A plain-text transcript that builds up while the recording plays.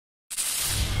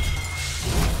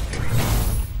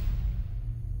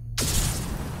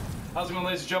How's it going,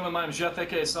 ladies and gentlemen? My name is Jeff,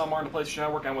 aka Sal Martin, the PlayStation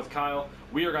Network. I'm with Kyle.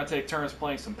 We are going to take turns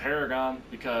playing some Paragon,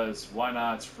 because why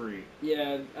not? It's free.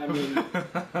 Yeah, I mean...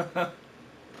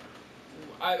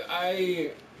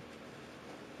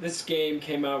 This game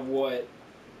came out, what?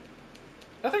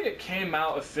 I think it came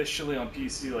out officially on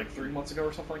PC like 3 months ago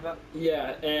or something like that.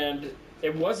 Yeah, and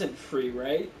it wasn't free,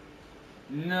 right?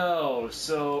 No,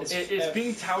 so it's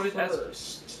being touted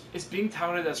first. it's being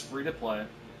touted as free to play,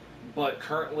 but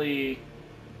currently,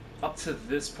 up to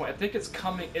this point, I think it's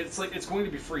coming. It's going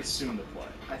to be free soon to play.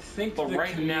 I think but the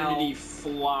right community now,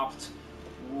 flopped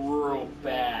real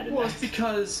bad. Well, it's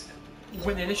because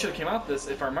when it initially came out,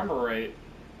 if I remember right,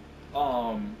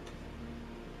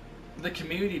 the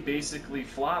community basically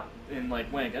flopped and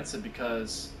went against it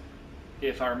because,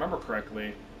 if I remember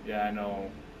correctly, yeah, I know.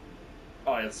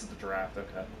 Oh, yeah, this is the draft.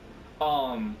 Okay.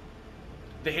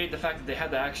 They hate the fact that they had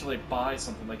to actually buy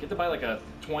something. Like, you had to buy like a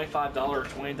 $25 or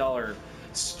 $20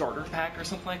 starter pack or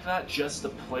something like that just to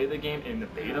play the game in the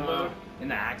beta mode, in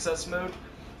the access mode.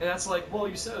 And that's like, well,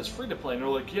 you said it's free to play, and they're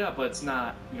like, yeah, but it's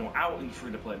not, out in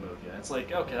free to play mode yet. It's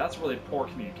like, okay, that's really poor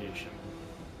communication.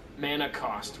 Mana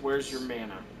cost. Where's your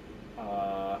mana?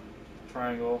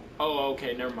 Triangle. Oh,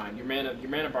 okay, never mind. Your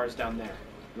mana bar's down there.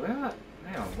 Do I not?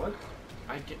 Hang on, what?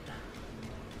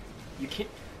 You can't.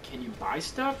 Can you buy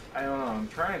stuff? I don't know. I'm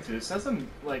trying to. It says I'm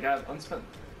I have unspent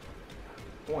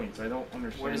points. I don't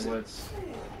understand what's.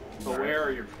 But where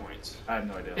are your points? I have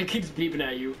no idea. It keeps beeping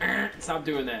at you. Stop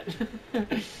doing that.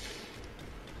 Okay.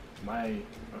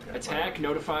 Attack,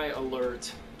 notify,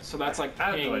 alert. So that's like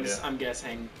pings, I'm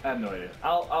guessing. I have no idea.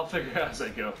 I'll figure it out as I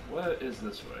go. What is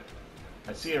this way?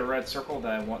 I see a red circle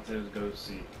that I want to go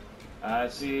see. I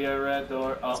see a red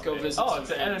door. Let's go visit. Oh, it's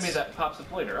an enemy that pops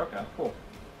up later. Okay, cool.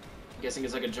 I'm guessing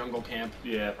it's like a jungle camp.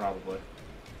 Yeah, probably.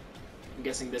 I'm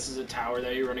guessing this is a tower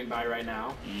that you're running by right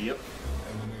now. Yep.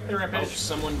 Hey, Rampage. Oh,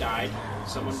 someone died.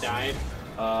 Someone died.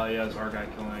 Yeah, it's our guy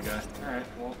killing a guy. Alright,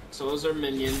 well. So those are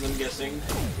minions, I'm guessing.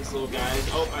 These little guys.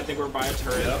 Oh, I think we're by a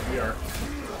turret. Yep, we are.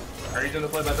 Are you doing the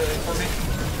play-by-play for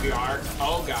me? We are.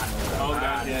 Oh, God. Oh,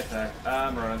 God. Yeah, attack.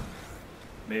 I'm running.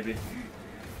 Maybe.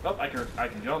 Oh, I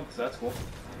can jump, so that's cool.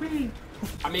 Whee!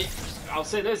 I mean, I'll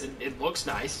say this, it looks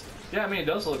nice. Yeah, I mean, it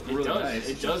does look really nice.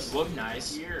 It does look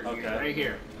nice. Okay. Right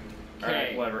here.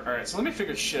 Alright, whatever. Alright, so let me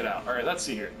figure shit out. Alright, let's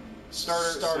see here.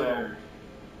 Starter. So,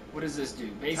 what does this do?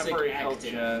 Basic, temporary active. health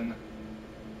gen.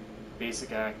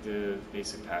 Basic active,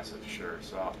 basic passive, sure.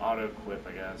 So I'll auto-equip,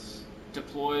 I guess.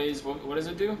 Deploys, what does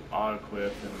it do?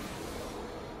 Auto-equip, and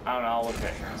I don't know, I'll look at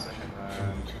it here in a second.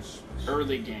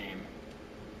 Early game.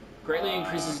 Greatly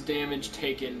increases damage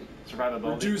taken.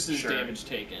 Survivability. Reduces damage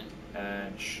taken.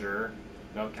 And sure.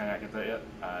 No, can I get that yet?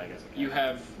 I guess I can. You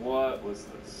have... What was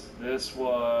this? This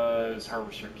was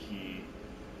Harvester Key.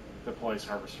 Deploys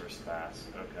Harvester's fast.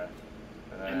 Okay.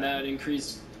 And that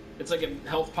increased... It's like a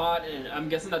health pot, and I'm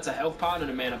guessing that's a health pot and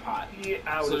a mana pot. Yeah,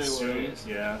 I would assume,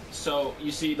 yeah. So,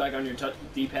 you see, like, on your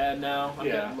D-pad now?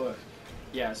 Yeah. Look.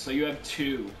 Yeah, so you have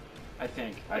two, I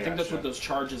think. I think that's what those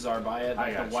charges are by it,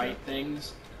 like the white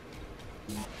things.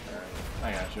 Alright,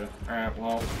 I gotcha. Alright,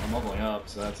 well, I'm leveling up,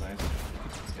 so that's nice.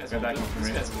 This guy's a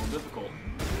little difficult.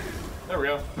 There we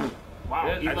go.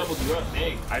 Wow, he leveled you up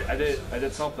big. I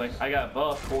did something. I got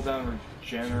buff, cooldown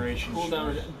regeneration.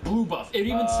 Blue buff. It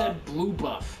even said blue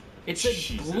buff. It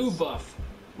said blue buff,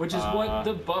 which is what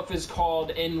the buff is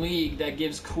called in League that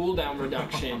gives cooldown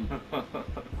reduction. Oh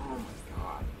my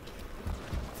god.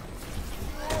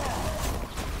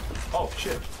 Oh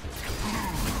shit.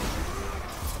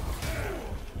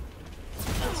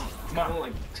 Kind of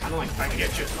like I can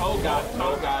get you. Oh god.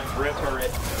 Rip.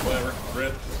 Turret. Whatever.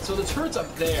 Rip. So the turret's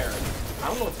up there. I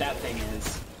don't know what that thing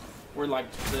is. We're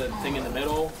like the thing in the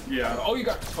middle. Yeah. Oh, you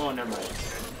got. Oh, never mind.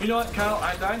 You know what, Kyle?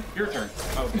 I died. Your turn.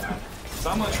 Oh god. So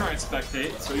I'm gonna try and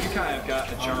spectate. So you kind of got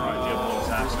a general idea of what's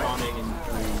happening. Spawning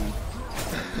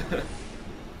in 3.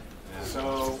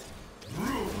 So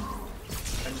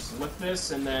I just lift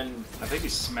this and then I think you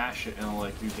smash it and it'll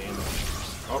do damage.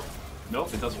 Oh.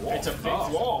 Nope, it does a wall. It's a big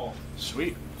wall.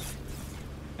 Sweet.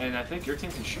 And I think your team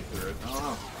can shoot through it. I don't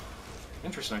know.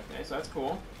 Interesting. Okay, so that's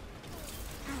cool.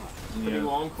 Pretty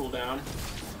long cooldown.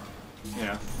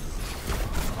 Yeah.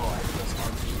 Oh, I think that's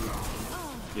hard to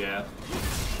do. Yeah.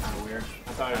 Kind of weird.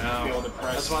 I thought I'd be able to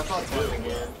press. That's what I thought too.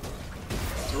 Again.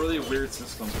 It's a really weird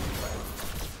system.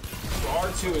 So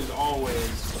R2 is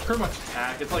always pretty much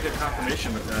attack. It's like a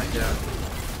confirmation attack, yeah.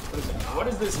 What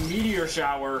is this meteor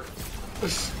shower?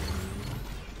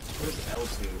 What is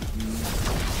L2?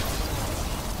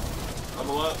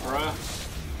 Level up, bruh.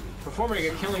 Performing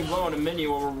a killing blow on a menu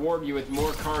will reward you with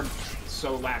more cards,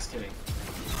 so last hitting.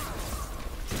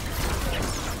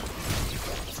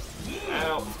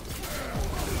 Ow.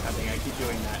 keep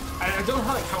doing that. I don't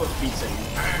like how it beats it.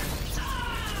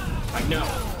 I know.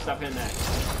 Stop hitting that.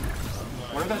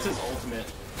 I wonder if that's his ultimate.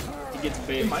 He gets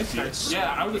big. It might be.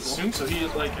 Yeah, I would assume so. He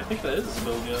like I think that is his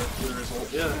ability.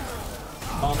 Yeah.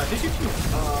 I think if you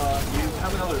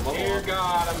have another level. Dear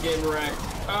God, I'm getting wrecked.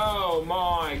 Oh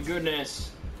my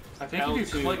goodness. I think L2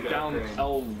 if you click down upgrade.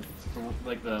 L,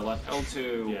 like the left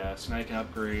L2. Yeah, so now you can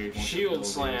upgrade. Shield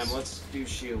slam. Let's do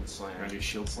shield slam. Can I do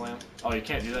shield slam? Oh, you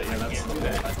can't do that. Yeah, that's Can't do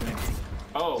that. I think.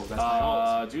 Oh, that's my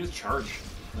ult. Do charge.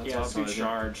 That's Yeah, let's do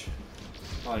charge.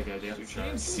 Probably a good idea. Do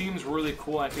charge. It seems really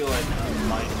cool. I feel like I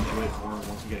might enjoy it more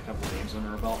once you get a couple games under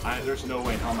our belt. There's no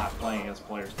way in hell I'm not playing against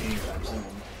players anytime soon.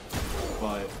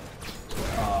 But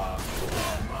I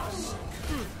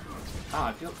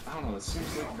don't know. It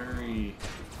seems like very.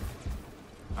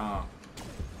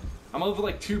 I'm over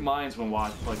like two minds when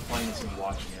playing this and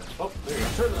watching it. Oh, there you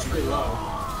go. Turn this pretty low.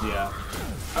 Yeah.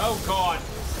 Oh God.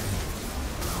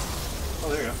 Oh,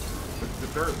 there you go. The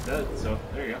turret's dead, so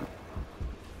there you go.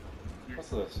 What's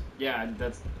this? Yeah,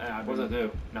 that's. What does that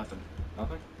do? Nothing.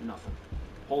 Nothing? Nothing.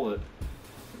 Hold it.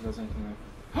 It does anything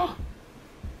there.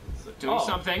 Doing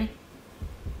something.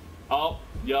 Oh,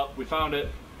 yup, we found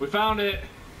it. We found it!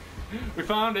 We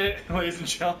found it, ladies and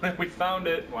gentlemen, we found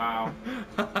it. Wow.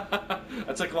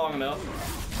 That took long enough.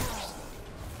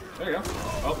 There you go.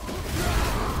 Oh.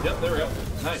 Yep, there we go.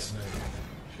 Nice.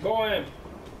 Go in.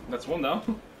 That's one now.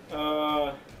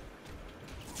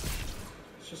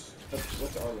 It's just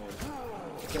what's R1?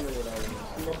 I can't remember what R1 is.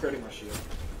 I'm upgrading my shield.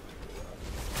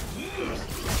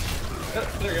 Yep,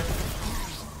 there you go.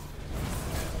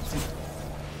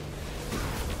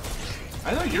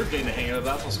 I know you're getting the hang of it,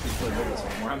 that's supposed to be playing with this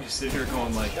one, where I'm just sitting here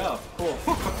going like, oh, cool.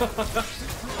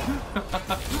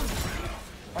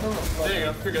 I don't know. There you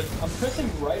go, you're good. I'm pressing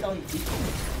right on D.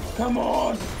 Come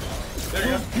on! There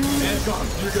you go. And it's gone.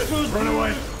 You're good. Run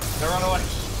away. Now run away.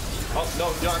 Oh, no,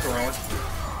 you don't have to run away.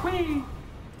 Whee!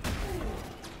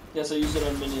 Yes, I use it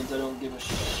on minions. I don't give a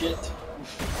shit.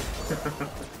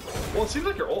 Well, it seems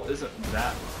like your ult isn't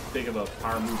that big of a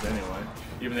power move anyway.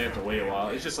 Even though you have to wait a while.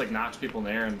 It just like knocks people in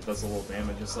the air and does a little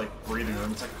damage. It's like breathing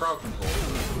them. It's like crowd control.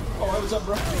 Oh, hey, what's up,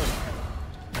 bro?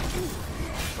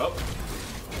 Oh.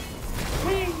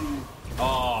 Whee!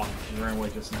 Oh, you ran away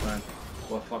just in time.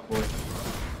 What fuck, boy.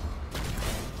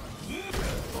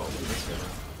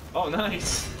 Oh,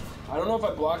 nice! I don't know if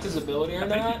I blocked his ability or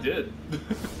not. I think you did.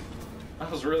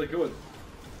 That was really good.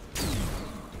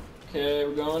 Okay,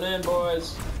 we're going in,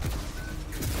 boys.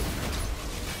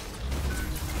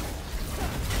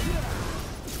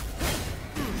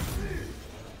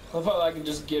 I thought I could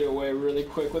just get away really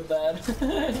quick with that.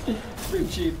 Pretty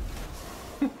cheap.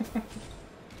 Come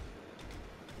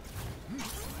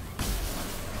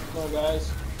on,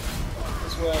 guys.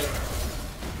 This way.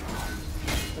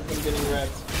 I'm getting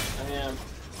wrecked. I am.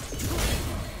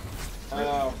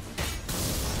 Ow.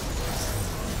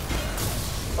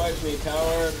 Fight me,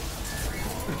 coward.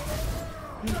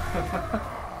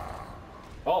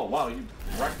 Oh, wow, you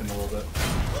wrecked him a little bit.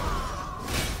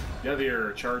 You have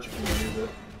your charge if you want to use it.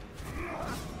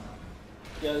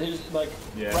 Yeah, here's like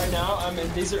right now.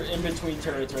 These are in between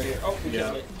turrets right here. Oh, we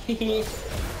killed it. Yeah,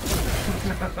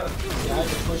 I had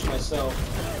to push myself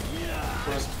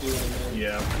for us to do anything.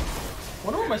 Yeah. I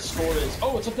wonder what my score is.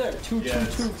 Oh, it's up there. 2, 2,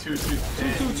 2. 2,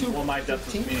 2. Well, my death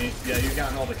was me. Yeah, you've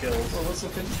gotten all the kills. Well, what's the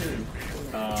 15?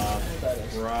 That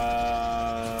is.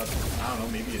 I don't know,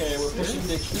 maybe okay, we're pushing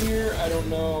to here. I don't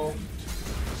know.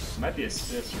 Might be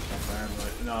assist or something,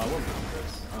 but no, it wouldn't be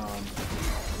this. I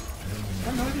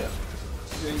have no idea.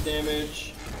 Doing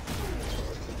damage.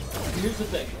 Here's the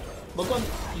thing. Look on.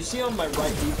 You see on my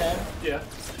right D-pad? Yeah.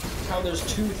 How there's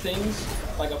two things,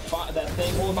 like that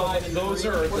thing. Well, no, 5 and those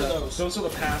 3. are What are those? Those are the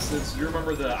passives. You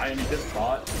remember the I am a hit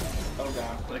bot? Oh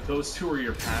god. Like those two are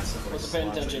your passive. Like, Wasn't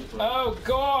paying attention. slots. Oh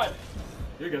god.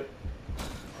 You're good.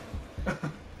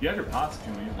 You have your pots if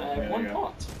you need. I have one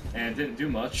pot. And it didn't do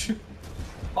much.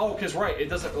 Oh, because right, it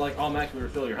doesn't like automatically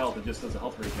refill your health. It just does a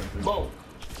health regen boost. Boom.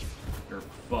 Or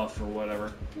buff or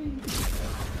whatever.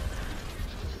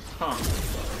 Huh.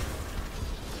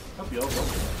 Help you out.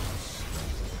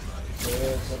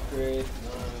 Yes, upgrade.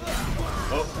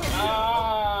 Oh.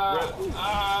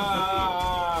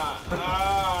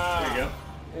 There you go.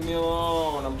 Leave me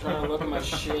alone. I'm trying to look at my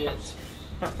shit.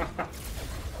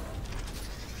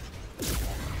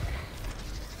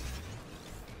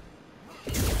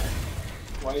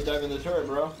 Why are you diving the turret,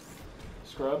 bro?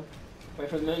 Scrub. Wait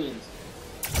for the minions.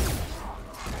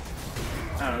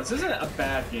 I don't know, this isn't a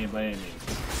bad game by any means.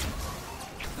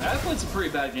 I've played some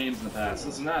pretty bad games in the past.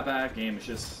 This is not a bad game, it's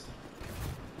just...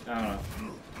 I don't know.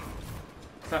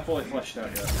 It's not fully fleshed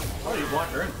out yet. Oh, you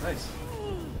blocked her in. Nice.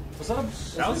 Was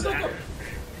that a...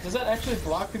 does that actually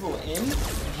block people in?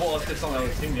 Well, if it's on the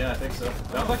other team, yeah, I think so.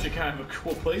 That was actually kind of a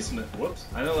cool placement. Whoops.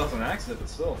 I know that was an accident, but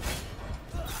still.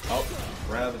 Oh,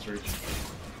 right out of his reach.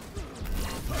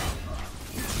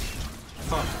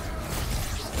 Huh.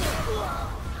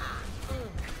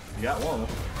 You got one.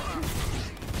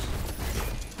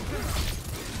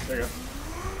 There you go.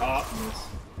 Ah,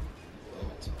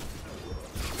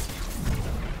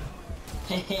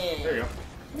 miss. There you go.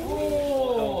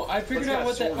 Whoa! I figured out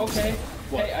what that. Okay.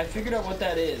 What? Hey, I figured out what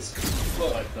that is.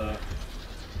 Look. Like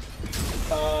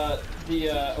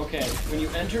Okay. When you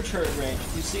enter turret range,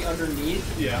 you see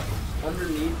underneath. Yeah.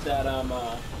 Underneath that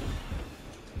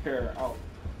Here. Oh.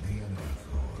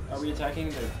 Are we attacking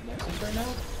the Nexus right now?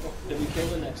 Did we kill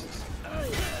the Nexus? I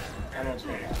don't know what's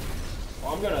going on.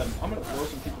 Well, I'm gonna blow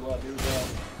some people up. Here we go.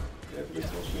 Yeah, for this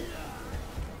bullshit.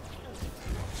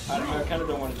 I kind of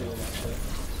don't want to do it actually.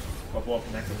 Blow up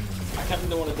the Nexus. I kind of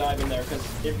don't want to dive in there because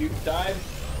if you dive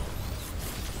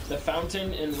the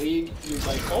fountain in League, you're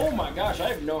like, oh my gosh, I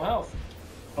have no health.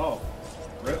 Oh,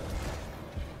 rip.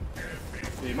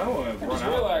 You might want to run just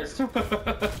out. Realized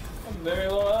I'm very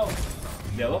low health.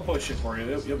 Yeah, they'll push it for you.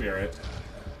 You'll be alright.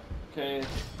 Okay,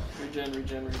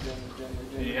 regen.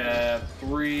 You have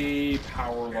 3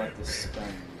 power left to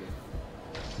spend.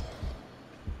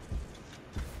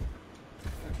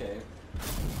 Okay.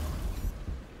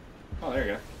 Oh, there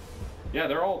you go. Yeah,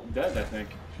 they're all dead, I think.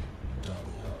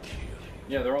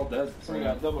 Yeah, they're all dead. So we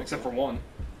got double except for one.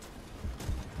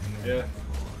 Yeah.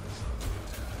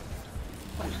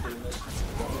 I'm just doing this.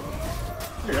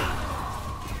 Here you go.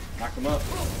 Knock them up.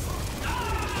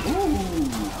 Ooh!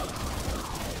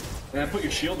 And then put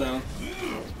your shield down.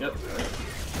 Yep.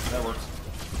 That works.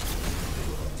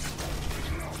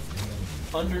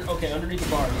 Underneath the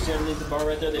bar. You see underneath the bar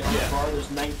right there? The bar, there's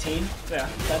 19. Yeah.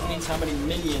 That means how many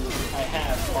minions I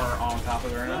have Are on top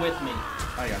of it right now? with me.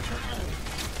 I gotcha.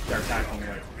 They're attacking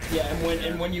like. Yeah,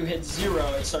 and when you hit 0,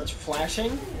 it starts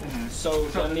flashing. Mm-hmm. So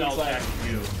that means like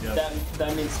you. Yep.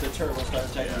 that means the turret will start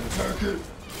attacking you. Attack it!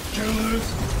 Kill it!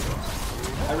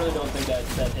 I really don't think that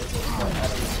hits it. But I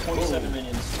don't know. 27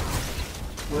 minions.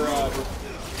 We're don't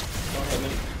hit me.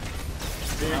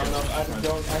 I don't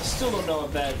know. I still don't know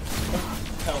if that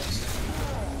helps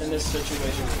in this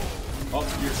situation. Oh,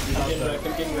 you're I'm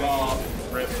getting ready.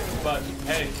 Rip. But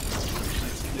hey,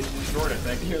 they destroyed it.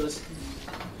 Thank you. Here, this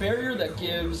barrier that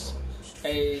gives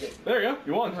a. There you go.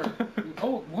 You won.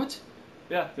 Oh, what?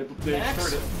 Yeah, they Max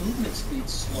destroyed it. movement speed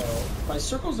slow. My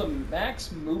circle's a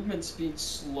max movement speed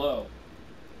slow.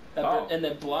 And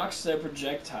that blocks their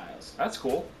projectiles. That's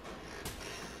cool.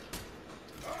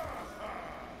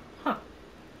 Huh.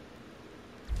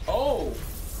 Oh!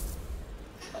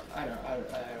 I don't know,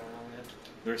 man.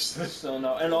 There's So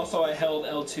no, and also I held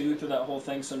L2 through that whole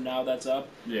thing, so now that's up.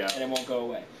 Yeah. And it won't go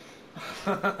away.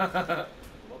 So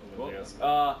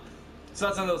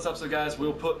that's the end of this episode, guys.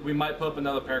 We might put up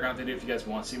another Paragon video if you guys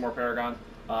want to see more Paragon.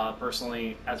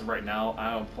 Personally, as of right now,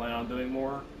 I don't plan on doing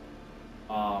more.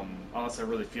 Unless I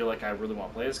really feel like I really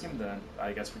want to play this game, then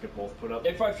I guess we could both put up.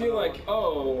 If I feel like,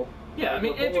 oh, yeah, I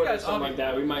mean, if you guys something like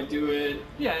that, we might do it.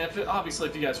 Yeah, obviously,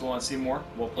 if you guys want to see more,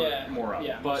 we'll put more up.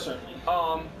 Yeah, but certainly.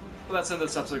 But that's the end of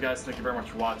this episode, guys. Thank you very much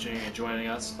for watching and joining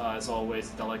us. As always,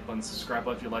 hit that like button, subscribe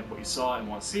button if you like what you saw and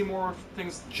want to see more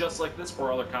things just like this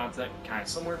or other content kind of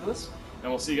similar to this. And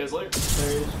we'll see you guys later.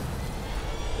 There it is.